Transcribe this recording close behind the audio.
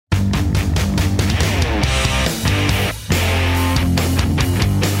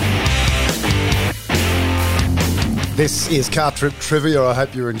This is Car Trip Trivia. I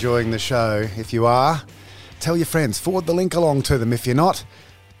hope you're enjoying the show. If you are, tell your friends, forward the link along to them. If you're not,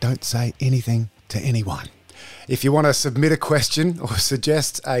 don't say anything to anyone. If you want to submit a question or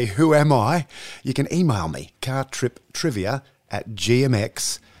suggest a who am I, you can email me,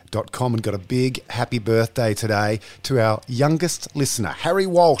 cartriptrivia@gmx.com. And got a big happy birthday today to our youngest listener, Harry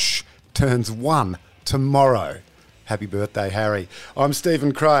Walsh, turns 1 tomorrow. Happy birthday, Harry. I'm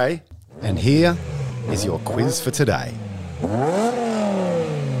Stephen Cray, and here is your quiz for today.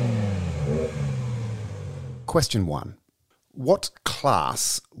 Question 1. What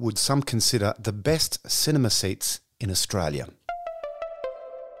class would some consider the best cinema seats in Australia?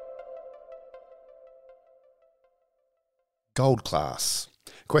 Gold class.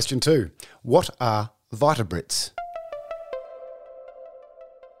 Question 2. What are Vitabrits?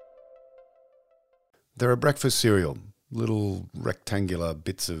 They're a breakfast cereal. Little rectangular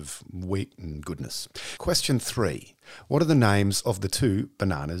bits of wheat and goodness. Question 3. What are the names of the 2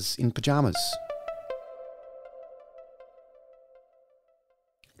 bananas in pyjamas?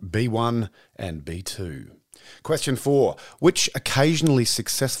 B1 and B2. Question 4. Which occasionally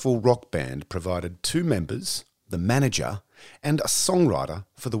successful rock band provided 2 members, the manager, and a songwriter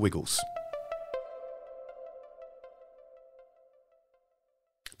for the Wiggles?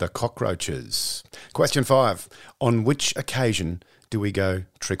 The Cockroaches. Question 5. On which occasion do we go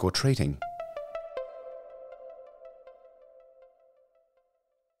trick-or-treating?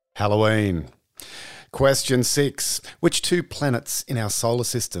 Halloween. Question 6. Which 2 planets in our solar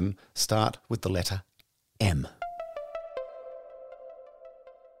system start with the letter M?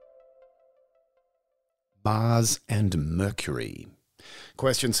 Mars and Mercury.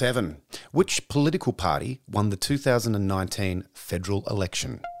 Question 7. Which political party won the 2019 federal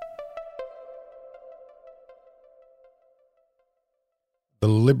election? The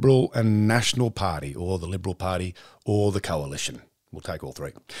Liberal and National Party, or the Liberal Party, or the Coalition. We'll take all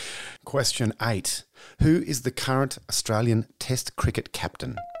 3. Question 8. Who is the current Australian Test cricket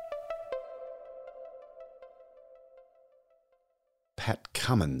captain? Pat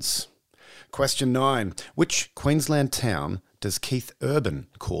Cummins. Question 9. Which Queensland town does Keith Urban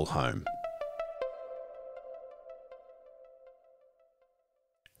call home?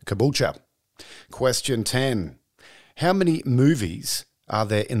 Caboolture. Question 10. How many movies are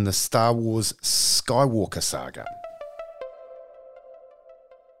there in the Star Wars Skywalker saga?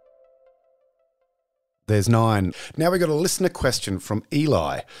 There's 9. Now we've got a listener question from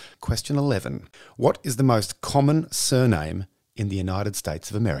Eli. Question 11. What is the most common surname in the United States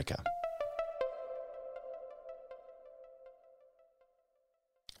of America?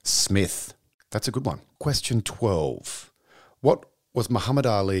 Smith. That's a good one. Question 12. What was Muhammad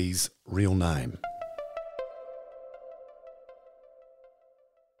Ali's real name?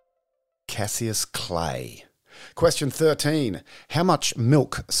 Cassius Clay. Question 13. How much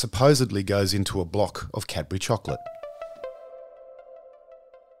milk supposedly goes into a block of Cadbury chocolate?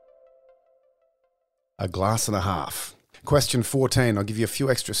 A glass and a half. Question 14. I'll give you a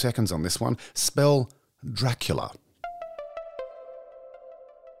few extra seconds on this one. Spell Dracula.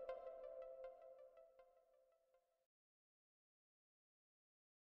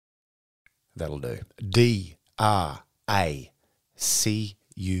 That'll do. D-R-A-C-U-L-A.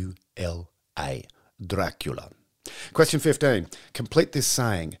 Dracula. Question 15. Complete this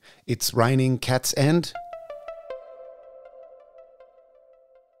saying. It's raining cats and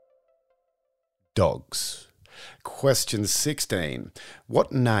dogs. Question 16.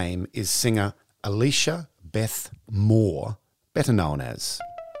 What name is singer Alicia Beth Moore better known as?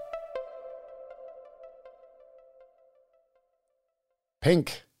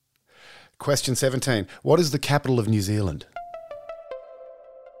 Pink. Question 17. What is the capital of New Zealand?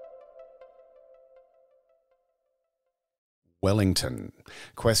 Wellington.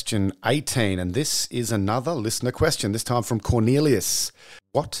 Question 18. And this is another listener question, this time from Cornelius.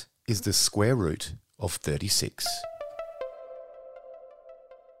 What is the square root of 36?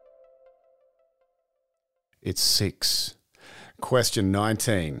 It's 6. Question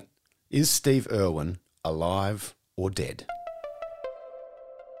 19. Is Steve Irwin alive or dead?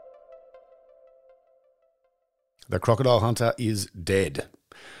 The crocodile hunter is dead.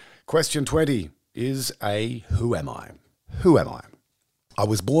 Question 20 is a who am I? Who am I? I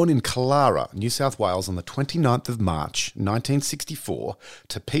was born in Killara, New South Wales on the 29th of March 1964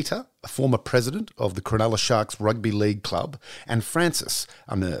 to Peter, a former president of the Cronulla Sharks Rugby League Club, and Frances,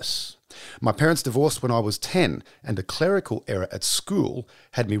 a nurse. My parents divorced when I was 10, and a clerical error at school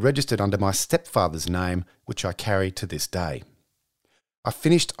had me registered under my stepfather's name, which I carry to this day. I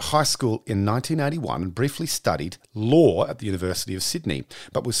finished high school in 1981 and briefly studied law at the University of Sydney,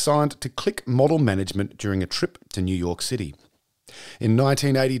 but was signed to Click Model Management during a trip to New York City. In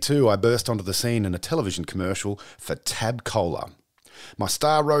 1982, I burst onto the scene in a television commercial for Tab Cola. My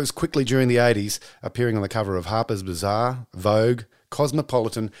star rose quickly during the 80s, appearing on the cover of Harper's Bazaar, Vogue,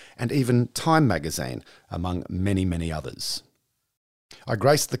 Cosmopolitan, and even Time magazine, among many, many others. I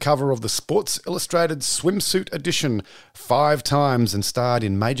graced the cover of the Sports Illustrated Swimsuit Edition 5 times and starred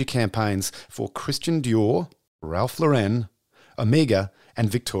in major campaigns for Christian Dior, Ralph Lauren, Omega, and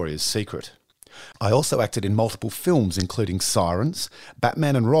Victoria's Secret. I also acted in multiple films including Sirens,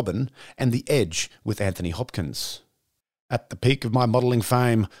 Batman and Robin, and The Edge with Anthony Hopkins. At the peak of my modelling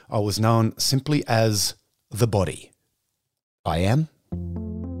fame, I was known simply as The Body. I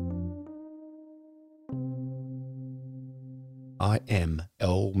am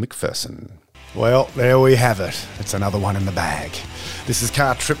Elle Macpherson. Well, there we have it. It's another one in the bag. This is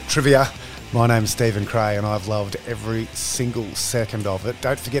Car Trip Trivia. My name's Stephen Cray and I've loved every single second of it.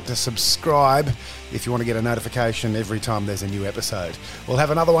 Don't forget to subscribe if you want to get a notification every time there's a new episode. We'll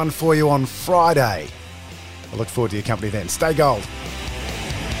have another one for you on Friday. I look forward to your company then. Stay gold.